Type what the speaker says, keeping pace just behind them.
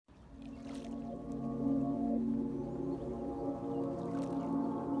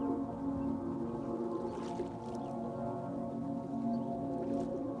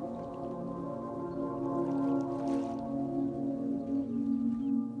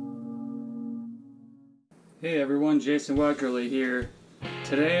Hey everyone, Jason Weckerle here.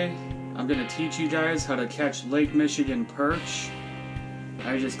 Today, I'm going to teach you guys how to catch Lake Michigan perch.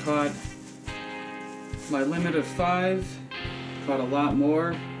 I just caught my limit of 5, caught a lot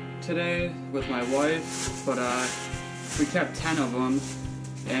more today with my wife, but we kept 10 of them,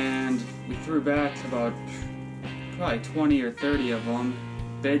 and we threw back about probably 20 or 30 of them.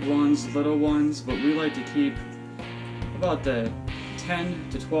 Big ones, little ones, but we like to keep about the 10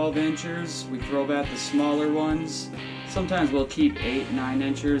 to 12 inchers. We throw back the smaller ones. Sometimes we'll keep 8, 9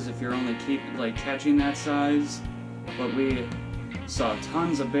 inchers if you're only catching that size. But we saw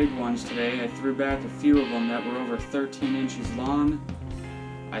tons of big ones today. I threw back a few of them that were over 13 inches long.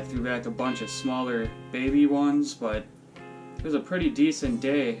 I threw back a bunch of smaller baby ones, but it was a pretty decent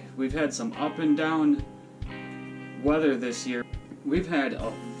day. We've had some up and down weather this year. We've had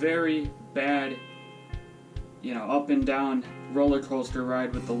a very bad, up and down roller coaster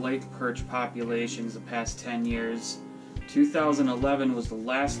ride with the lake perch populations the past 10 years. 2011 was the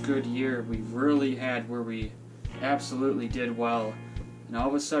last good year we really had where we absolutely did well. And all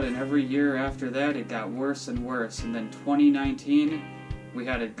of a sudden, every year after that, it got worse and worse. And then 2019, we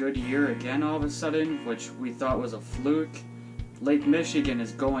had a good year again all of a sudden, which we thought was a fluke. Lake Michigan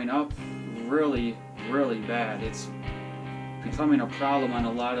is going up really, really bad. It's becoming a problem on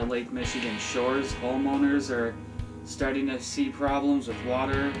a lot of Lake Michigan shores. Homeowners are starting to see problems with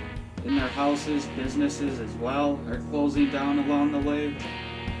water in their houses. Businesses as well are closing down along the lake.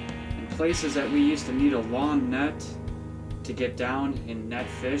 And places that we used to need a long net to get down and net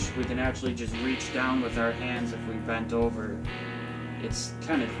fish, we can actually just reach down with our hands if we bent over. It's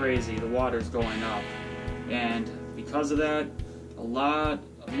kind of crazy. The water's going up. And because of that, a lot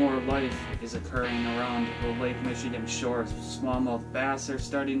more life is occurring around the Lake Michigan shores. Smallmouth bass are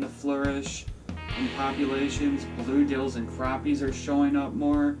starting to flourish in populations. Bluegills and crappies are showing up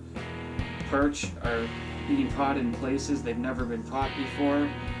more. Perch are being caught in places they've never been caught before,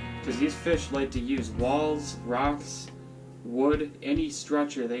 because these fish like to use walls, rocks, wood, any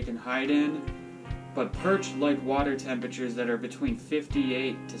structure they can hide in. But perch like water temperatures that are between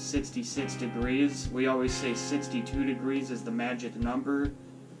 58 to 66 degrees. We always say 62 degrees is the magic number,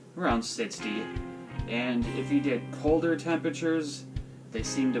 around 60. And if you get colder temperatures, they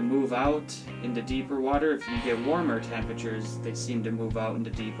seem to move out into deeper water. If you get warmer temperatures, they seem to move out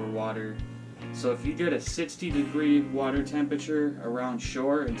into deeper water. So if you get a 60-degree water temperature around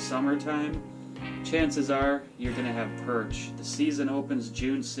shore in summertime, chances are you're going to have perch. The season opens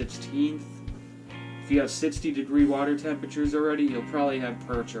June 16th. If you have 60-degree water temperatures already, you'll probably have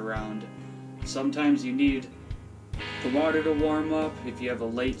perch around. Sometimes you need the water to warm up if you have a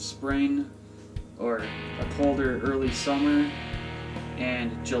late spring or a colder early summer.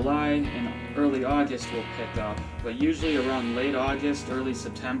 And July and early August will pick up. But usually around late August, early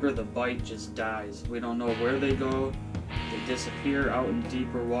September, the bite just dies. We don't know where they go. They disappear out in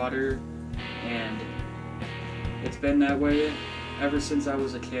deeper water. And it's been that way ever since I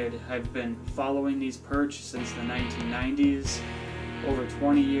was a kid. I've been following these perch since the 1990s, over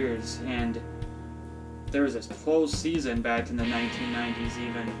 20 years. And there was a closed season back in the 1990s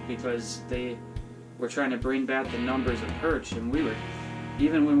even, because they were trying to bring back the numbers of perch. And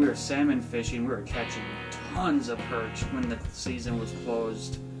even when we were salmon fishing, we were catching tons of perch when the season was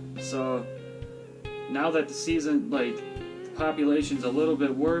closed. So now that the season, the population's a little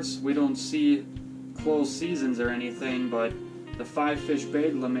bit worse, we don't see closed seasons or anything, but the 5-fish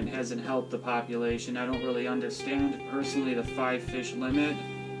bag limit hasn't helped the population. I don't really understand personally the 5-fish limit,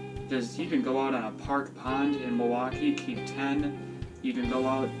 because you can go out on a park pond in Milwaukee, keep 10. You can go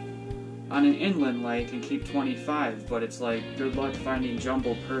out on an inland lake and keep 25, but it's good luck finding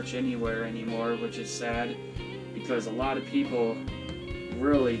jumbo perch anywhere anymore, which is sad, because a lot of people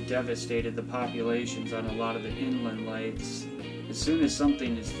really devastated the populations on a lot of the inland lakes. As soon as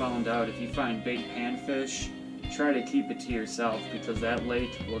something is found out, if you find big panfish, try to keep it to yourself, because that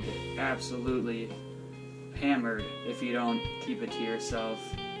lake will get absolutely hammered if you don't keep it to yourself.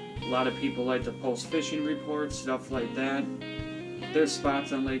 A lot of people like to post fishing reports, stuff like that. There's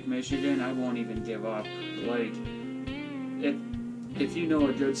spots on Lake Michigan I won't even give up. If you know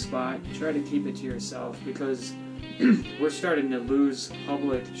a good spot, try to keep it to yourself, because we're starting to lose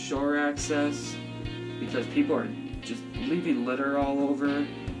public shore access because people are just leaving litter all over,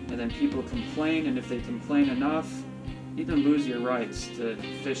 and then people complain, and if they complain enough, you can lose your rights to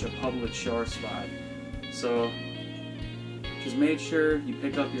fish a public shore spot. So just make sure you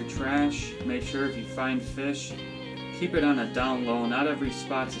pick up your trash. Make sure if you find fish, keep it on a down low. Not every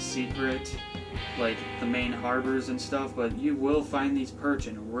spot's a secret, like the main harbors and stuff, but you will find these perch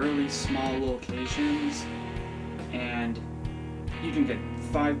in really small locations, and you can get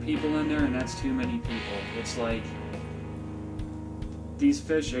 5 people in there and that's too many people. It's like these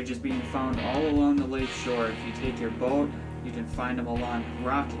fish are just being found all along the lake shore. If you take your boat, you can find them along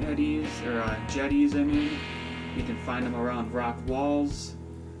rock eddies, or jetties I mean. You can find them around rock walls,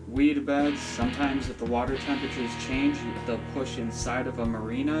 weed beds. Sometimes if the water temperatures change, they'll push inside of a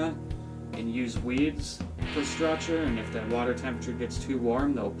marina and use weeds for structure, and if that water temperature gets too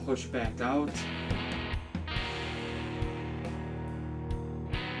warm, they'll push back out.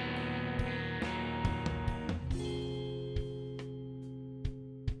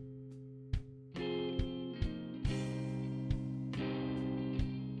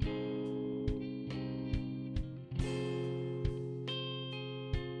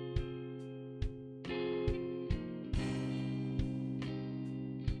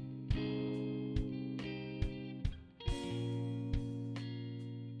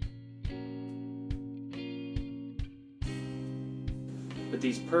 But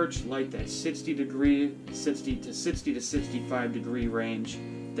these perch like that 60 to 65 degree range.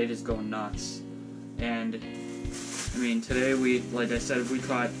 They just go nuts. And I mean, today like I said, we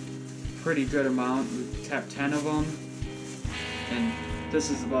caught a pretty good amount. We kept 10 of them, and this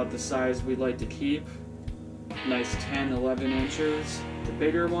is about the size we like to keep. Nice 10, 11 inches. The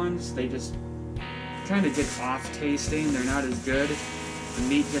bigger ones, they just kind of get off tasting. They're not as good. The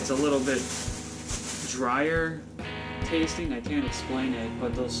meat gets a little bit drier tasting. I can't explain it,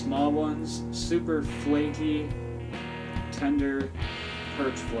 but those small ones, super flaky, tender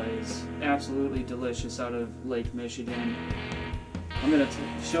perch fillets, absolutely delicious out of Lake Michigan. I'm going to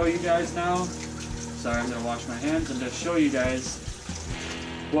show you guys now. Sorry, I'm going to wash my hands. I'm going to show you guys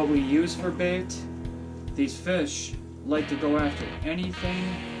what we use for bait. These fish like to go after anything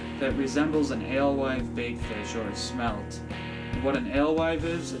that resembles an alewife baitfish or a smelt. And what an alewife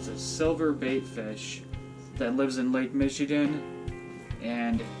is, it's a silver baitfish that lives in Lake Michigan,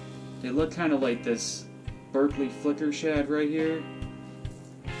 and they look kind of like this Berkeley flicker shad right here.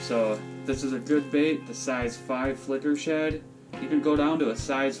 So this is a good bait, the size 5 flicker shad. You can go down to a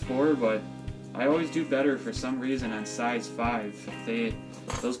size 4, but I always do better for some reason on size 5.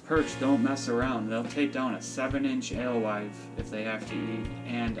 Those perch don't mess around. They'll take down a 7-inch alewife if they have to eat,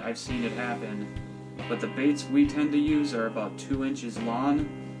 and I've seen it happen. But the baits we tend to use are about 2 inches long.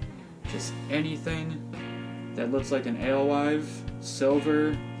 Just anything that looks like an alewife,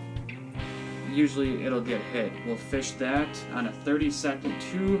 silver, usually it'll get hit. We'll fish that on a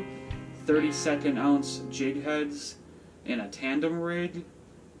 2 32nd ounce jig heads in a tandem rig,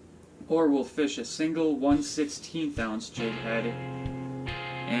 or we'll fish a single 1/16 ounce jig head,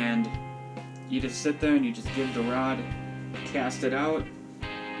 and you just sit there and you just give the rod, cast it out,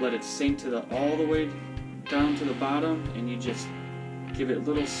 let it sink all the way down to the bottom, and you just give it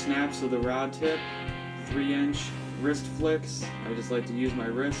little snaps of the rod tip. 3-inch wrist flicks. I just like to use my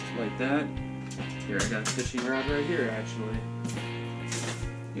wrist like that. Here, I got a fishing rod right here actually.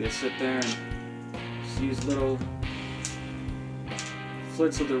 You just sit there and just use little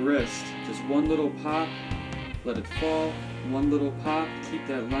flicks of the wrist. Just one little pop, let it fall, one little pop, keep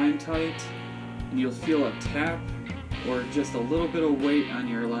that line tight, and you'll feel a tap or just a little bit of weight on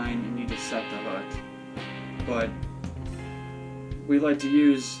your line, and you just set the hook. But we like to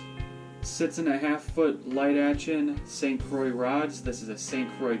use 6.5 foot light action St. Croix rods. This is a St.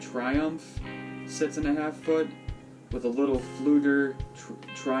 Croix Triumph 6.5 foot with a little Fluger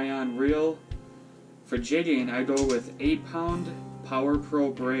Tryon reel. For jigging, I go with 8-pound Power Pro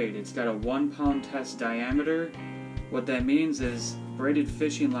braid. It's got a 1-pound test diameter. What that means is braided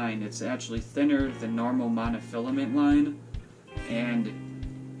fishing line, it's actually thinner than normal monofilament line, and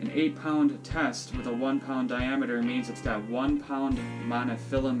an 8-pound test with a 1-pound diameter means it's got 1-pound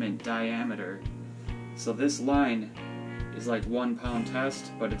monofilament diameter. So this line is like 1-pound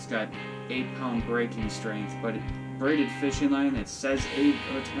test, but it's got 8-pound breaking strength. But braided fishing line that says 8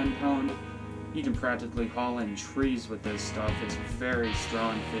 or 10 pound, you can practically haul in trees with this stuff. It's a very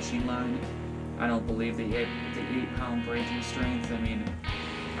strong fishing line. I don't believe the 8-pound breaking strength. I mean,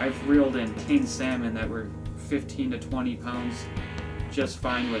 I've reeled in king salmon that were 15 to 20 pounds just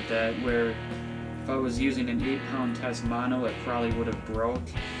fine with that, where if I was using an 8-pound test mono, it probably would have broke.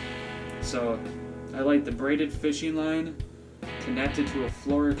 So I like the braided fishing line connected to a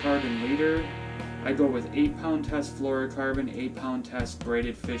fluorocarbon leader. I go with 8-pound test fluorocarbon, 8-pound test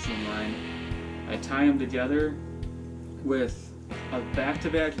braided fishing line. I tie them together with a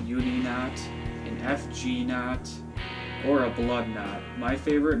back-to-back uni knot, an FG knot, or a blood knot. My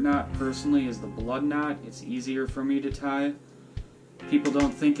favorite knot personally is the blood knot. It's easier for me to tie. People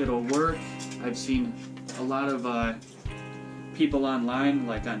don't think it'll work. I've seen a lot of people online,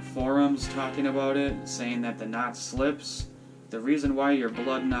 like on forums, talking about it, saying that the knot slips. The reason why your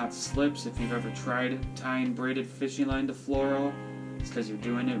blood knot slips if you've ever tried tying braided fishing line to fluoro is because you're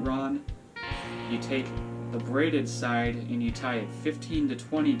doing it wrong. You take the braided side and you tie it 15 to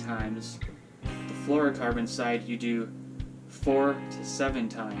 20 times. The fluorocarbon side you do 4 to 7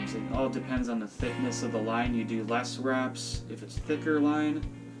 times. It all depends on the thickness of the line. You do less wraps if it's thicker line.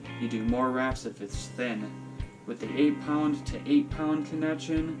 You do more wraps if it's thin. With the 8 pound to 8 pound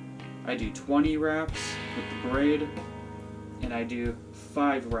connection, I do 20 wraps with the braid, and I do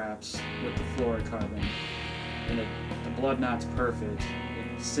 5 wraps with the fluorocarbon. And the blood knot's perfect.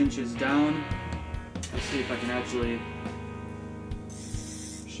 It cinches down. Let's see if I can actually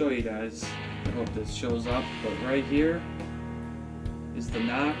show you guys. I hope this shows up, but right here is the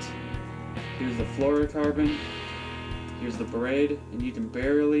knot. Here's the fluorocarbon. Here's the braid, and you can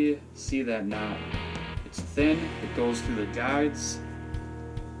barely see that knot. It's thin, it goes through the guides,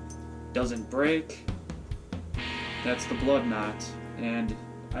 doesn't break. That's the blood knot. And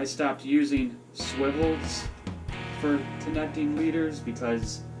I stopped using swivels for connecting leaders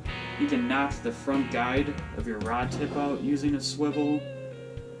because you can knock the front guide of your rod tip out using a swivel.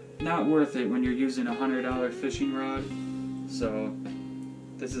 Not worth it when you're using a $100 fishing rod. So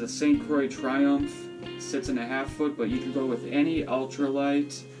this is a St. Croix Triumph. It sits in a 1/2 foot, but you can go with any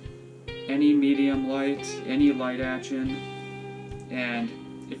ultralight, any medium light, any light action. And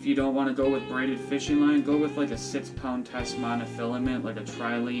if you don't want to go with braided fishing line, go with like a 6-pound test monofilament, like a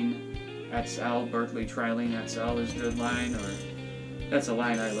Trilene XL. Berkeley Trilene XL is a good line, or that's a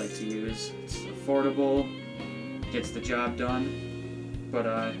line I like to use. It's affordable, gets the job done.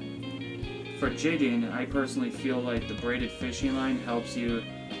 But for jigging, I personally feel like the braided fishing line helps you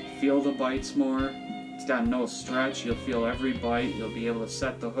feel the bites more. It's got no stretch. You'll feel every bite. You'll be able to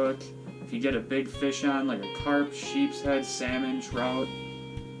set the hook. If you get a big fish on, like a carp, sheep's head, salmon, trout,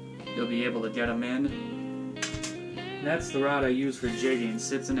 you'll be able to get them in. And that's the rod I use for jigging.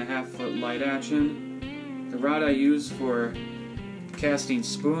 Sits in a 1/2 foot light action. The rod I use for casting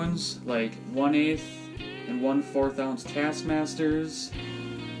spoons, like 1/8 and 1/4 ounce Castmasters,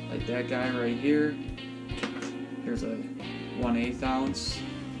 like that guy right here. Here's a 1/8 ounce.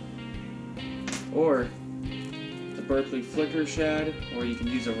 Or the Berkeley Flicker Shad, or you can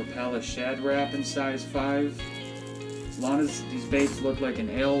use a Weckerle Shad Wrap in size 5. As long as these baits look like an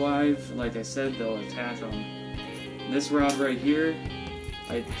alewife, like I said, they'll attack them. And this rod right here,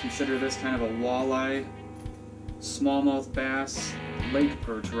 I consider this kind of a walleye, smallmouth bass, lake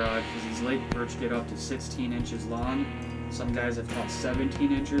perch rod, because these lake perch get up to 16 inches long. Some guys have caught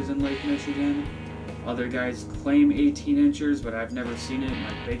 17 inches in Lake Michigan. Other guys claim 18 inches, but I've never seen it.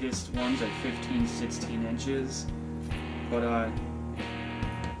 My biggest ones are 15, 16 inches. But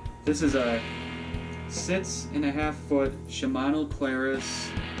this is a 6.5 foot Shimano Claris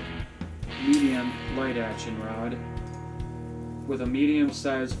medium light action rod with a medium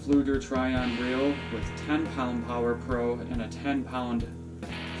sized Fluger Tryon reel with 10-pound Power Pro and a 10-pound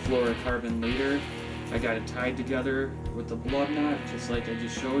fluorocarbon leader. I got it tied together with the blood knot, just like I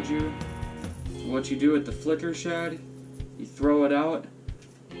just showed you. What you do with the flicker shad, you throw it out,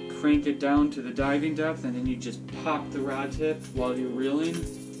 crank it down to the diving depth, and then you just pop the rod tip while you're reeling,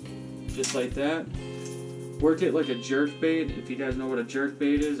 just like that. Work it like a jerk bait. If you guys know what a jerk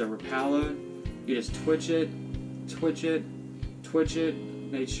bait is, a Rapala, you just twitch it, twitch it, twitch it,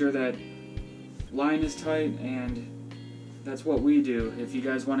 make sure that line is tight, and that's what we do. If you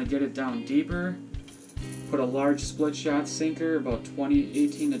guys want to get it down deeper, put a large split shot sinker about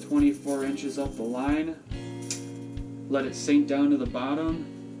 18 to 24 inches up the line. Let it sink down to the bottom.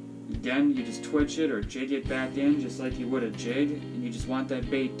 Again, you just twitch it or jig it back in just like you would a jig. And you just want that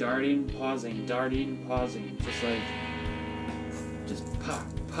bait darting, pausing, just pop,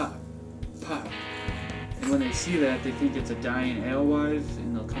 pop, pop. And when they see that, they think it's a dying alewife,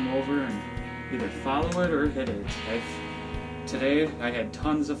 and they'll come over and either follow it or hit it. Today, I had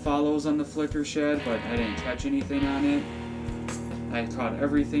tons of follows on the flicker shad, but I didn't catch anything on it. I caught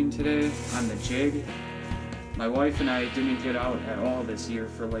everything today on the jig. My wife and I didn't get out at all this year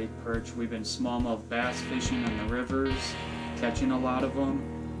for lake perch. We've been smallmouth bass fishing on the rivers, catching a lot of them,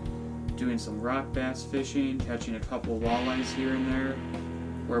 doing some rock bass fishing, catching a couple walleyes here and there.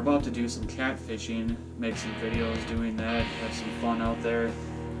 We're about to do some catfishing, make some videos doing that, have some fun out there,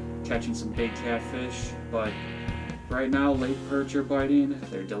 catching some big catfish, but right now, lake perch are biting.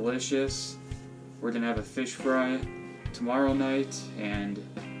 They're delicious. We're going to have a fish fry tomorrow night and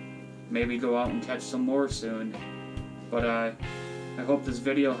maybe go out and catch some more soon. But I hope this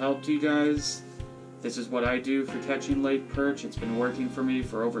video helped you guys. This is what I do for catching lake perch. It's been working for me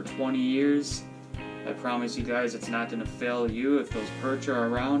for over 20 years. I promise you guys it's not going to fail you. If those perch are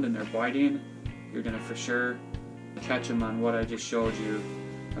around and they're biting, you're going to for sure catch them on what I just showed you.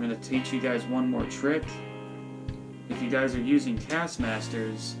 I'm going to teach you guys one more trick. If you guys are using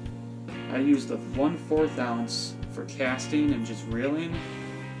Castmasters, I use the 1/4 ounce for casting and just reeling,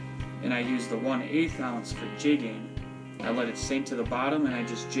 and I use the 1/8 ounce for jigging. I let it sink to the bottom and I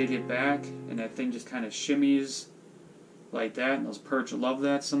just jig it back, and that thing just kind of shimmies like that, and those perch love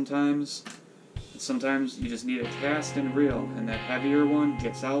that sometimes. And sometimes you just need a cast and reel, and that heavier one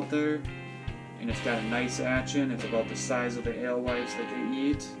gets out there and it's got a nice action. It's about the size of the alewives that they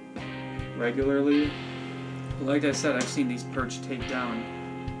eat regularly. But like I said, I've seen these perch take down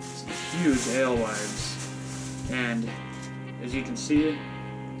some huge alewives, and as you can see,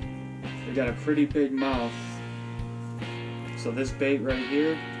 they got a pretty big mouth. So this bait right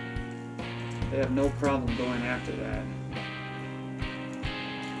here, they have no problem going after that.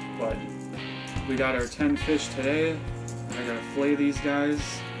 But we got our 10 fish today. I gotta flay these guys,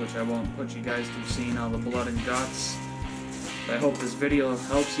 which I won't put you guys through seeing all the blood and guts. But I hope this video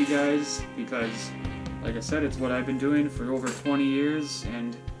helps you guys, because like I said, it's what I've been doing for over 20 years,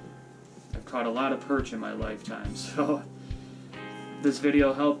 and I've caught a lot of perch in my lifetime. So if this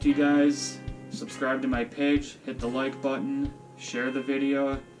video helped you guys, subscribe to my page, hit the like button, share the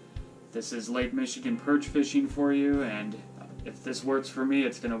video. This is Lake Michigan perch fishing for you, and if this works for me,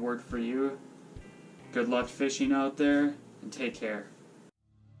 it's going to work for you. Good luck fishing out there, and take care.